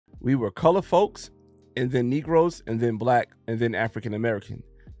We were color folks, and then Negroes, and then Black, and then African American.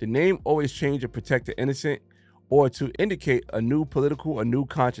 The name always changed to protect the innocent or to indicate a new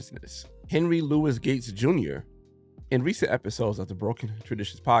consciousness. Henry Louis Gates Jr. In recent episodes of the Broken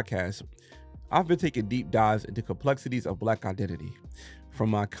Traditions podcast, I've been taking deep dives into complexities of Black identity.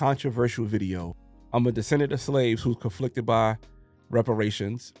 From my controversial video, I'm a descendant of slaves who's conflicted by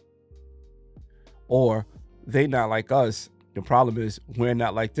reparations, or they not like us, the problem is we're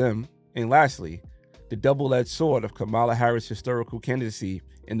not like them. And lastly, the double-edged sword of Kamala Harris' historical candidacy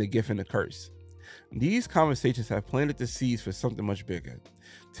and the gift and the curse. These conversations have planted the seeds for something much bigger.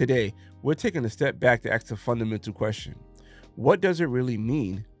 Today, we're taking a step back to ask a fundamental question. What does it really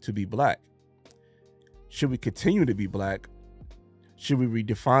mean to be Black? Should we continue to be Black? Should we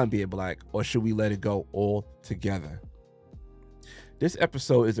redefine being Black, or should we let it go altogether? This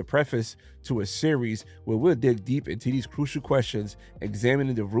episode is a preface to a series where we'll dig deep into these crucial questions,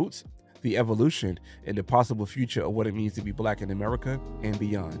 examining the roots, the evolution, and the possible future of what it means to be Black in America and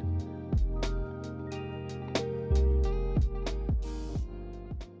beyond.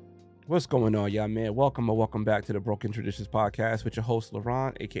 What's going on, y'all, man? Welcome back to the Broken Traditions podcast with your host,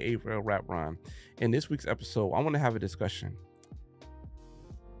 LaRon, aka Real Rap Ron. In this week's episode, I want to have a discussion.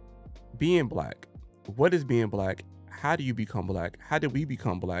 Being Black. What is being Black? How do you become Black? How did we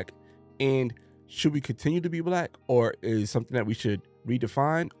become Black? And should we continue to be Black, or is something that we should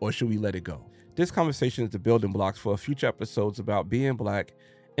redefine, or should we let it go? This conversation is the building blocks for future episodes about being Black.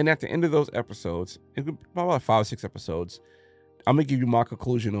 And at the end of those episodes, about 5 or 6 episodes, I'm going to give you my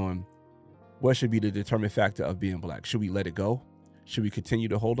conclusion on what should be the determining factor of being Black. Should we let it go? Should we continue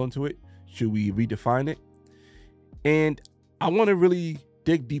to hold on to it? Should we redefine it? And I want to really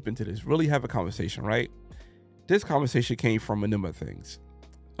dig deep into this, really have a conversation, right? This conversation came from a number of things.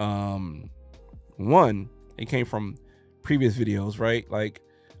 One, it came from previous videos, right? Like,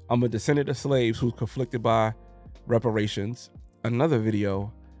 I'm a descendant of slaves who's conflicted by reparations. Another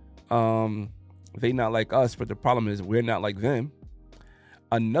video, they not like us, but the problem is we're not like them.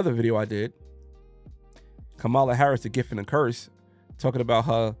 Another video I did, Kamala Harris, the gift and the curse, talking about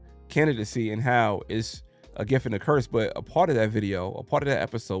her candidacy and how it's a gift and a curse. But a part of that video, a part of that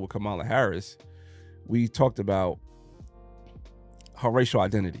episode with Kamala Harris, we talked about her racial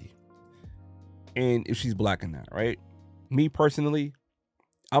identity and if she's Black or not, right? Me personally,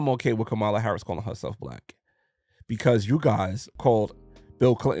 I'm okay with Kamala Harris calling herself Black, because you guys called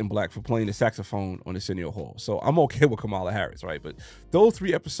Bill Clinton Black for playing the saxophone on the Arsenio Hall. So I'm okay with Kamala Harris, right? But those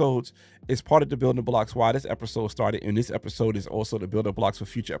 3 episodes is part of the building blocks why this episode started, and this episode is also the building blocks for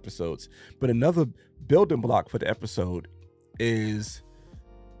future episodes. But another building block for the episode is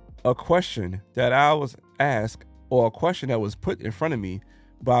a question that I was asked, or a question that was put in front of me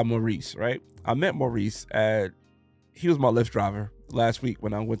by Maurice, right? I met Maurice he was my Lyft driver last week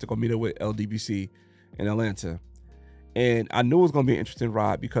when I went to go meet up with LDBC in Atlanta. And I knew it was going to be an interesting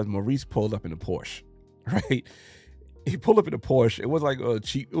ride because Maurice pulled up in a Porsche, right? He pulled up in a Porsche. It was like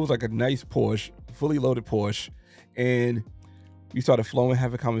a nice Porsche, fully loaded Porsche. And we started flowing,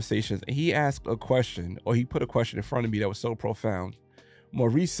 having conversations. And he asked a question, or he put a question in front of me that was so profound.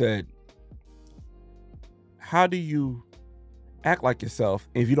 Maurice said, how do you act like yourself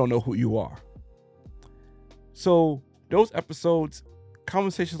if you don't know who you are? So those episodes,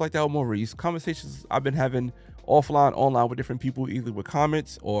 conversations like that with Maurice, conversations I've been having offline, online with different people, either with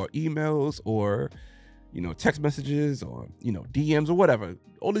comments or emails or, text messages or, DMs or whatever.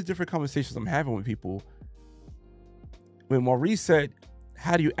 All these different conversations I'm having with people. When Maurice said,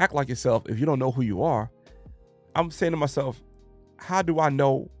 how do you act like yourself if you don't know who you are? I'm saying to myself, how do I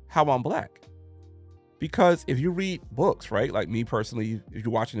know how I'm Black? Because if you read books, right? Like me personally, if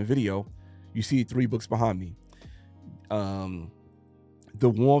you're watching a video, you see 3 books behind me. The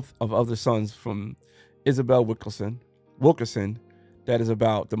Warmth of Other Suns from Isabel Wilkerson, that is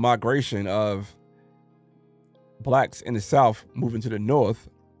about the migration of Blacks in the South moving to the North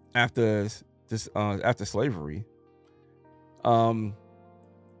after slavery.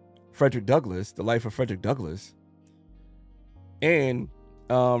 Frederick Douglass, the life of Frederick Douglass, and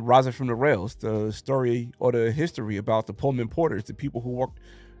Rising from the Rails, the story or the history about the Pullman porters, the people who worked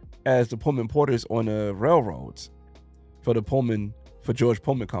as the Pullman porters on the railroads for George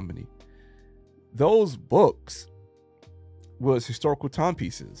Pullman Company. Those books was historical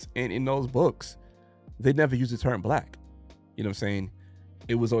timepieces, and in those books, they never used the term Black. You know what I'm saying?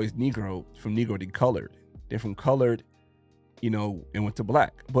 It was always Negro, from Negro to colored. Then from colored, and went to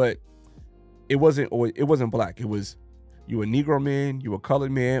Black. But it wasn't Black. It was, you a Negro man, you a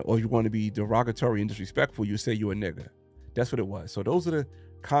colored man, or you want to be derogatory and disrespectful, you say you a nigga. That's what it was. So those are the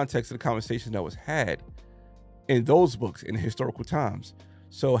context of the conversation that was had in those books in historical times.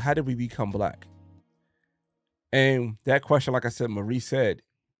 So how did we become black? And that question, like I said, Marie said,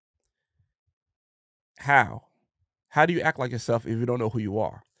 how? How do you act like yourself if you don't know who you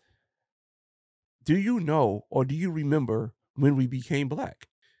are? Do you know or do you remember when we became black?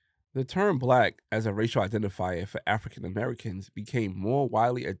 The term black as a racial identifier for African Americans became more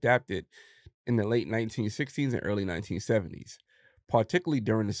widely adapted in the late 1960s and early 1970s, particularly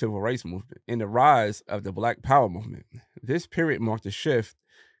during the Civil Rights Movement and the rise of the Black Power movement. This period marked a shift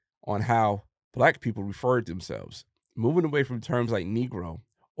on how black people referred to themselves, moving away from terms like Negro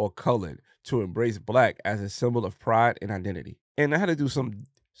or colored to embrace black as a symbol of pride and identity. And I had to do some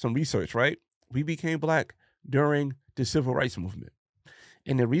research, right? We became black during the Civil Rights Movement.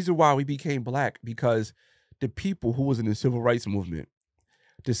 And the reason why we became black, because the people who was in the Civil Rights Movement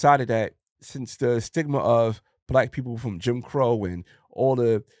decided that since the stigma of black people from Jim Crow and all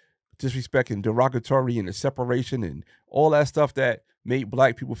the disrespect and derogatory and the separation and all that stuff that made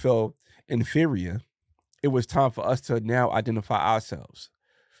black people feel inferior, it was time for us to now identify ourselves.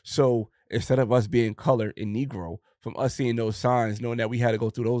 So instead of us being colored and Negro, from us seeing those signs, knowing that we had to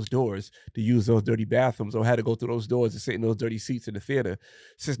go through those doors to use those dirty bathrooms or had to go through those doors to sit in those dirty seats in the theater,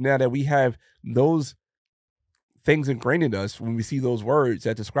 since now that we have those things ingrained in us, when we see those words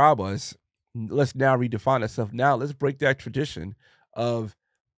that describe us, let's now redefine ourselves. Now let's break that tradition of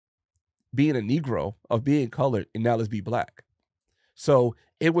being a Negro, of being colored, and now let's be black. So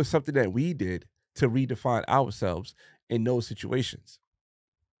it was something that we did to redefine ourselves in those situations.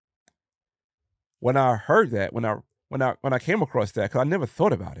 When I heard that, when I came across that, because I never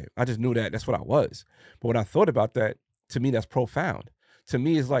thought about it, I just knew that that's what I was. But when I thought about that, to me, that's profound. To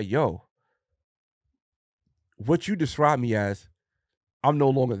me, it's like, yo, what you describe me as, I'm no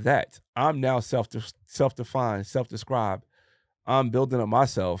longer that. I'm now self-defined, self-described. I'm building up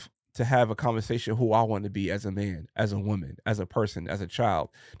myself to have a conversation who I want to be as a man, as a woman, as a person, as a child.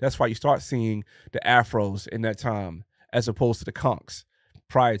 That's why you start seeing the afros in that time as opposed to the conks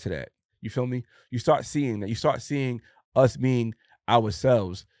prior to that. You feel me? You start seeing that. You start seeing us being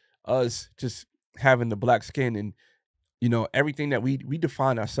ourselves, us just having the black skin and, you know, everything that we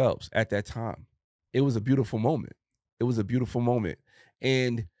define ourselves at that time. It was a beautiful moment. It was a beautiful moment.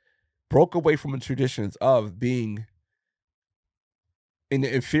 And broke away from the traditions of being in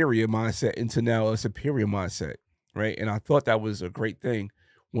the inferior mindset into now a superior mindset, right? And I thought that was a great thing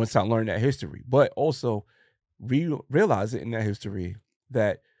once I learned that history, but also realize it in that history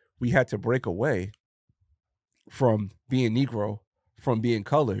that we had to break away from being Negro, from being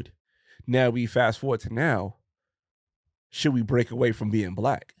colored. Now we fast forward to now, should we break away from being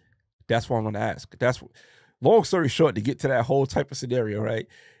black? That's what I'm going to ask. Long story short, to get to that whole type of scenario, right?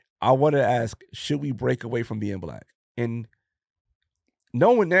 I want to ask, should we break away from being black? And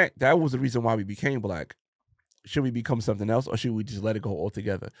knowing that was the reason why we became black, should we become something else or should we just let it go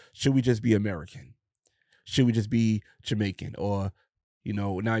altogether? Should we just be American? Should we just be Jamaican or, you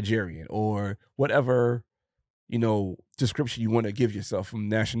know, Nigerian or whatever, you know, description you want to give yourself from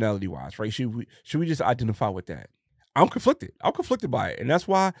nationality wise, right? Should we just identify with that? I'm conflicted. I'm conflicted by it. And that's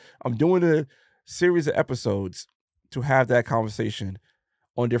why I'm doing a series of episodes to have that conversation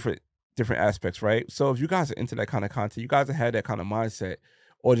on different aspects, right? So if you guys are into that kind of content, you guys have had that kind of mindset,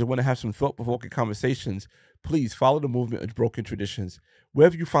 or just want to have some thought-provoking conversations, please follow the movement of Broken Traditions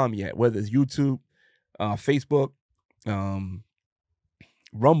wherever you find me at, whether it's YouTube, Facebook,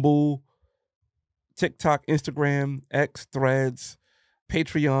 Rumble, TikTok, Instagram, X, Threads,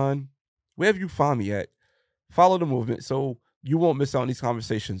 Patreon, wherever you find me at, follow the movement so you won't miss out on these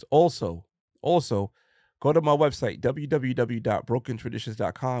conversations. Also, go to my website,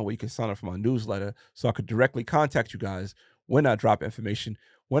 www.brokentraditions.com, where you can sign up for my newsletter so I could directly contact you guys when I drop information,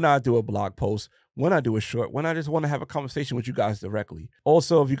 when I do a blog post, when I do a short, when I just want to have a conversation with you guys directly.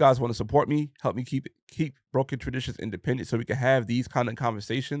 Also, if you guys want to support me, help me keep Broken Traditions independent so we can have these kind of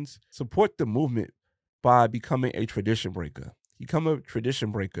conversations, support the movement by becoming a tradition breaker. Become a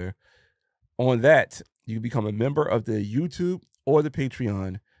tradition breaker. On that, you become a member of the YouTube or the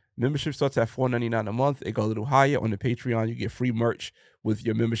Patreon. Membership starts at $4.99 a month. It goes a little higher. On the Patreon, you get free merch with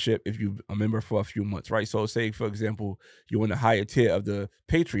your membership if you're a member for a few months, right? So say, for example, you're on the higher tier of the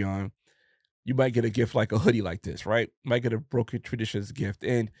Patreon, you might get a gift like a hoodie like this, right? You might get a Broken Traditions gift.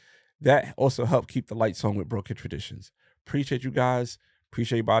 And that also helps keep the lights on with Broken Traditions. Appreciate you guys.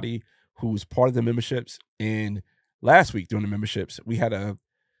 Appreciate everybody who's part of the memberships. And last week during the memberships, we had a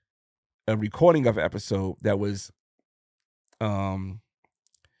recording of an episode that was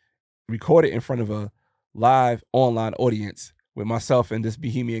recorded in front of a live online audience with myself and this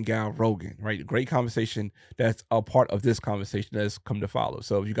Bohemian guy, Rogan, right? A great conversation that's a part of this conversation that's come to follow.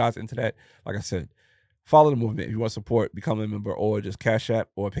 So if you guys are into that, like I said, Follow the movement. If you want to support, become a member, or just Cash App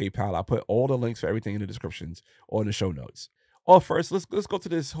or PayPal. I'll put all the links for everything in the descriptions or in the show notes. Or first, let's go to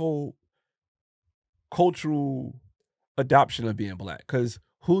this whole cultural adoption of being black. Because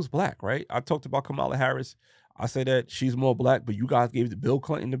who's black, right? I talked about Kamala Harris. I said that she's more black, but you guys gave it to Bill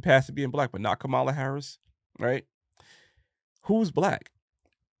Clinton the past of being black, but not Kamala Harris, right? Who's black?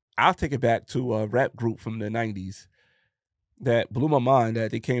 I'll take it back to a rap group from the 90s that blew my mind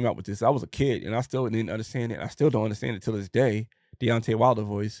that they came out with this. I was a kid and I still didn't understand it. I still don't understand it till this day. Deontay Wilder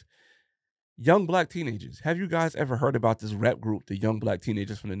voice. Young black teenagers. Have you guys ever heard about this rap group, the Young Black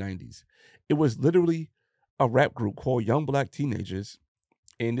Teenagers from the 90s? It was literally a rap group called Young Black Teenagers.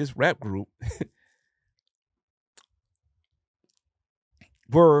 And this rap group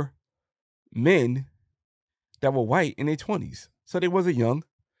were men that were white in their 20s. So they wasn't young,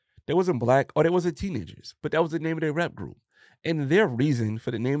 they wasn't black, or they wasn't teenagers. But that was the name of their rap group. And their reason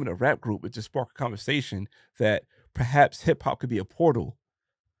for the name of the rap group is to spark a conversation that perhaps hip hop could be a portal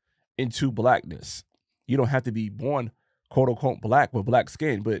into blackness. You don't have to be born, quote unquote, black with black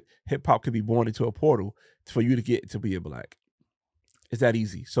skin, but hip hop could be born into a portal for you to get to be a black. It's that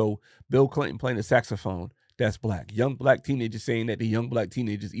easy. So Bill Clinton playing the saxophone, that's black. Young black teenagers saying that the young black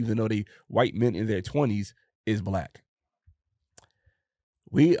teenagers, even though they white men in their 20s, is black.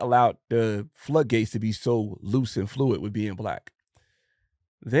 We allowed the floodgates to be so loose and fluid with being black.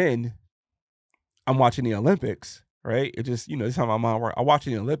 Then I'm watching the Olympics, right? It just, this is how my mind works. I'm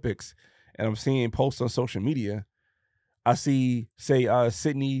watching the Olympics and I'm seeing posts on social media. I see, say,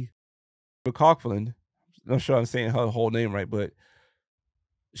 Sydney McLaughlin. I'm sure I'm saying her whole name right, but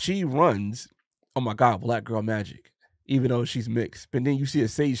she runs, oh my God, black girl magic, even though she's mixed. But then you see a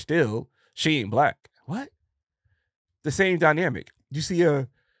Sage Still, she ain't black. What? The same dynamic. You see a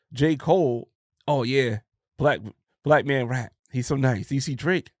J. Cole, oh yeah, black man rap. He's so nice. You see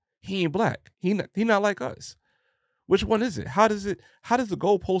Drake, he ain't black. He not like us. Which one is it? How does the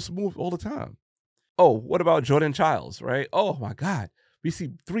goalpost move all the time? Oh, what about Jordan Childs, right? Oh my God. We see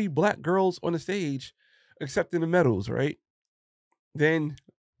 3 black girls on the stage accepting the medals, right? Then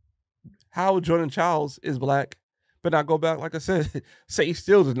how Jordan Childs is black, but not go back, like I said, Sage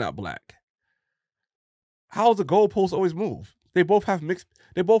Still is not black. How does the goalpost always move? They both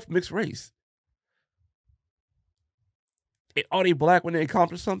mixed race. Are they black when they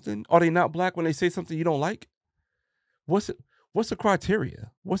accomplish something? Are they not black when they say something you don't like? What's the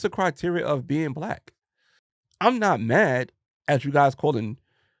criteria? What's the criteria of being black? I'm not mad at you guys calling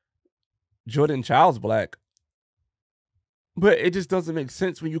Jordan Childs black, but it just doesn't make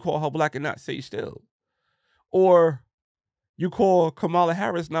sense when you call her black and not Sage Still. Or you call Kamala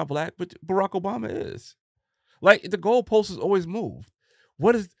Harris not black, but Barack Obama is. Like, the goalpost is always moved.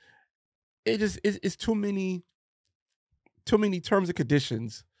 It's too many terms and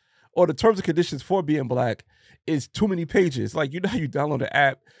conditions, or the terms and conditions for being black is too many pages. Like, how you download the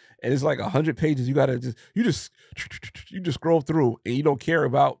app and it's like 100 pages. You just scroll through and you don't care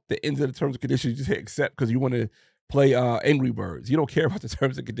about the ends of the terms and conditions. You just hit accept because you want to play Angry Birds. You don't care about the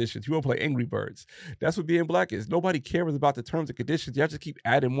terms and conditions. You want to play Angry Birds. That's what being black is. Nobody cares about the terms and conditions. You have to keep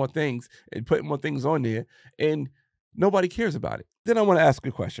adding more things and putting more things on there, and nobody cares about it. Then I want to ask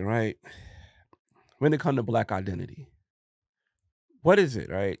a question, right? When it comes to black identity, what is it,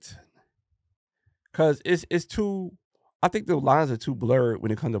 right? Because it's too, I think the lines are too blurred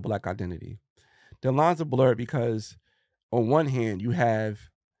when it comes to black identity. The lines are blurred because on one hand, you have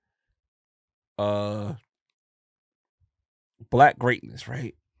black greatness,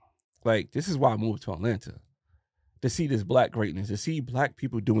 right? Like, this is why I moved to Atlanta, to see this black greatness, to see black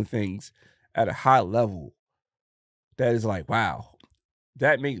people doing things at a high level that is like, wow,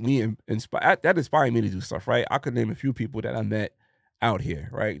 that made me that inspired me to do stuff, right? I could name a few people that I met out here,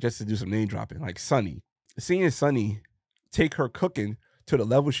 right? Just to do some name dropping, like Sunny. Seeing Sunny take her cooking to the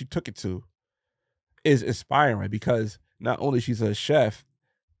level she took it to is inspiring, because not only she's a chef,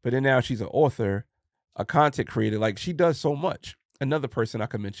 but then now she's an author, a content creator. Like, she does so much. Another person I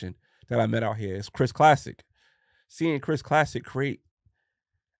could mention that I met out here is Chris Classic. Seeing Chris Classic create,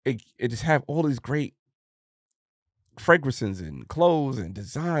 it just have all these great fragrances and clothes and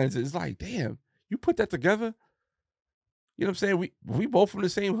designs. It's like, damn, you put that together. You know what I'm saying? We both from the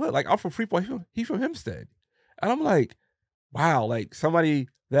same hood. Like, I'm from Freeport, he from Hempstead. And I'm like, wow, like, somebody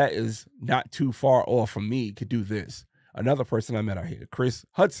that is not too far off from me could do this. Another person I met out here, Chris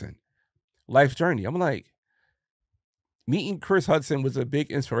Hudson, Life Journey. I'm like, meeting Chris Hudson was a big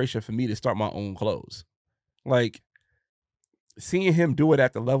inspiration for me to start my own clothes. Like, seeing him do it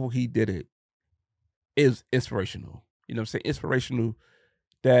at the level he did it is inspirational. You know what I'm saying? Inspirational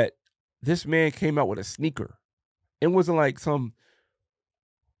that this man came out with a sneaker. It wasn't like some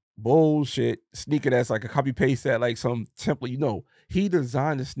bullshit sneaker that's like a copy paste that like some template. You know, he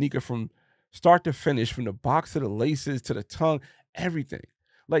designed the sneaker from start to finish, from the box to the laces to the tongue, everything.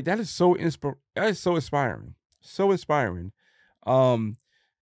 Like that is so inspiring. So inspiring. Um,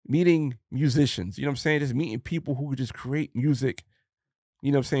 Meeting musicians, you know what I'm saying? Just meeting people who just create music.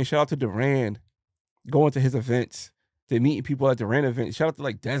 You know what I'm saying? Shout out to Duran, going to his events, to meeting people at Duran events. Shout out to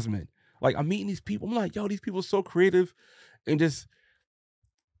like Desmond. Like I'm meeting these people. I'm like, yo, these people are so creative and just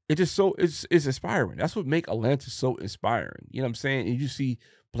it's inspiring. That's what make Atlanta so inspiring. You know what I'm saying? And you see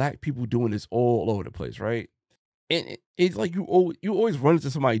black people doing this all over the place, right? And it's like you always run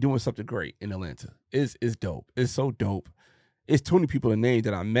into somebody doing something great in Atlanta. It's dope. It's so dope. It's too many people in name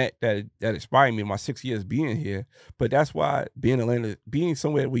that I met that inspired me in my 6 years being here. But that's why being Atlanta, being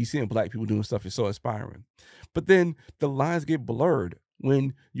somewhere where you seeing black people doing stuff is so inspiring. But then the lines get blurred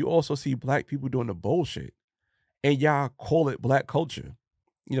when you also see black people doing the bullshit and y'all call it black culture.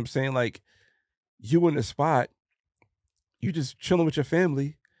 You know what I'm saying? Like you in the spot, you just chilling with your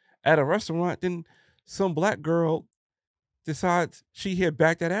family at a restaurant, then some black girl decides she here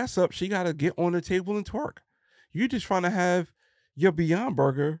back that ass up, she gotta get on the table and twerk. You just trying to have your Beyond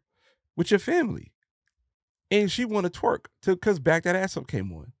Burger with your family. And she want to twerk because back that ass up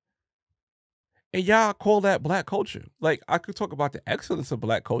came on. And y'all call that black culture. Like I could talk about the excellence of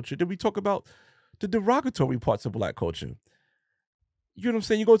black culture. Then we talk about the derogatory parts of black culture. You know what I'm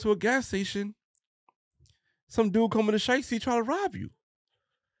saying? You go to a gas station, some dude come in a shiesty try to rob you.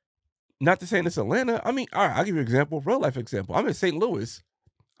 Not to say it's Atlanta. I mean, all right, I'll give you an example, real life example. I'm in St. Louis.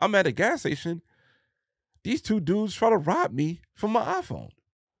 I'm at a gas station. These two dudes try to rob me from my iPhone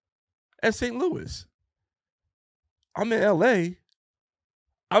at St. Louis. I'm in LA.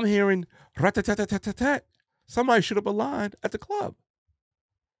 I'm hearing rat-tat-tat-tat-tat. Somebody shoot up a line at the club.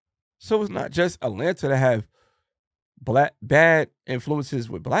 So it's not just Atlanta that have bad influences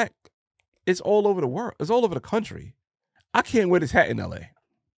with black. It's all over the world. It's all over the country. I can't wear this hat in LA.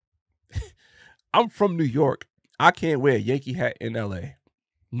 I'm from New York. I can't wear a Yankee hat in LA.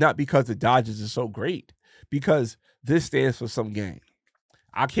 Not because the Dodgers are so great, because this stands for some game.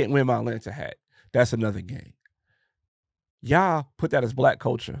 I can't wear my Atlanta hat. That's another game. Y'all put that as black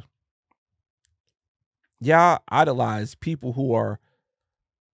culture. Y'all idolize people who are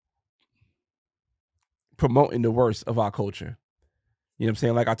promoting the worst of our culture. You know what I'm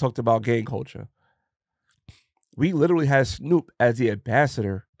saying? Like I talked about gang culture. We literally had Snoop as the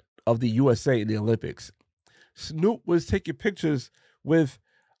ambassador of the USA in the Olympics. Snoop was taking pictures with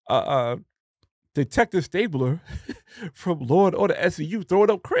Detective Stabler from Law and Order SVU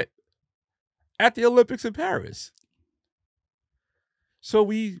throwing up crit at the Olympics in Paris. So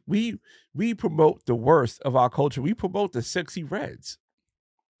we promote the worst of our culture. We promote the sexy reds.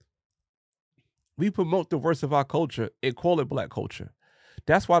 We promote the worst of our culture and call it black culture.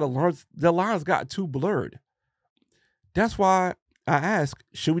 That's why the lines got too blurred. That's why I ask,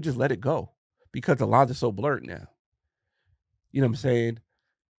 should we just let it go? Because the lines are so blurred now. You know what I'm saying?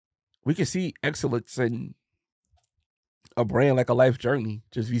 We can see excellence in a brand like A Life Journey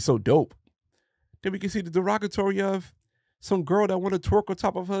just be so dope. Then we can see the derogatory of some girl that want to twerk on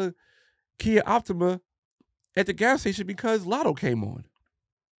top of her Kia Optima at the gas station because Lotto came on.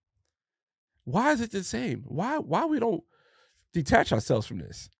 Why is it the same? Why we don't detach ourselves from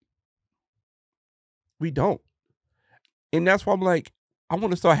this? We don't. And that's why I'm like, I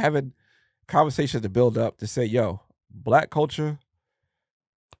want to start having conversations to build up to say, yo, black culture,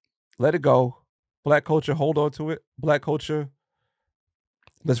 let it go. Black culture, hold on to it. Black culture,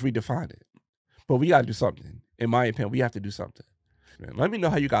 let's redefine it. But we got to do something. In my opinion, we have to do something. Man, let me know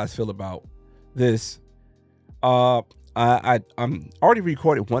how you guys feel about this. I'm already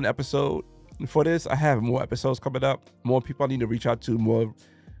recorded one episode for this. I have more episodes coming up. More people I need to reach out to, more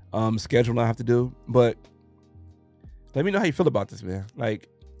scheduling I have to do. But let me know how you feel about this, man. Like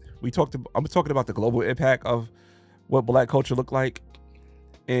I'm talking about the global impact of what black culture look like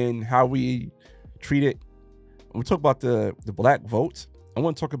and how we treat it. I'm talking about the black votes. I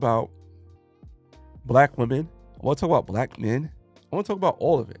want to talk about black women. I want to talk about black men. I want to talk about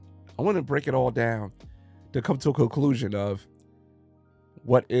all of it. I want to break it all down to come to a conclusion of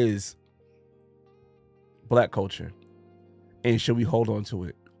what is black culture and should we hold on to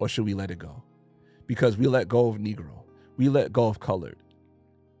it or should we let it go? Because we let go of Negro. We let go of colored.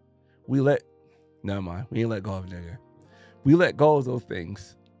 Never mind. We ain't let go of nigga. We let go of those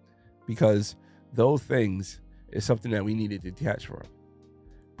things because those things is something that we needed to detach from.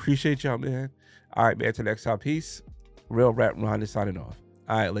 Appreciate y'all, man. All right, man. Till next time. Peace. Real Rap Ron is signing off.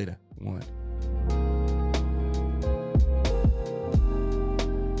 All right, later. One.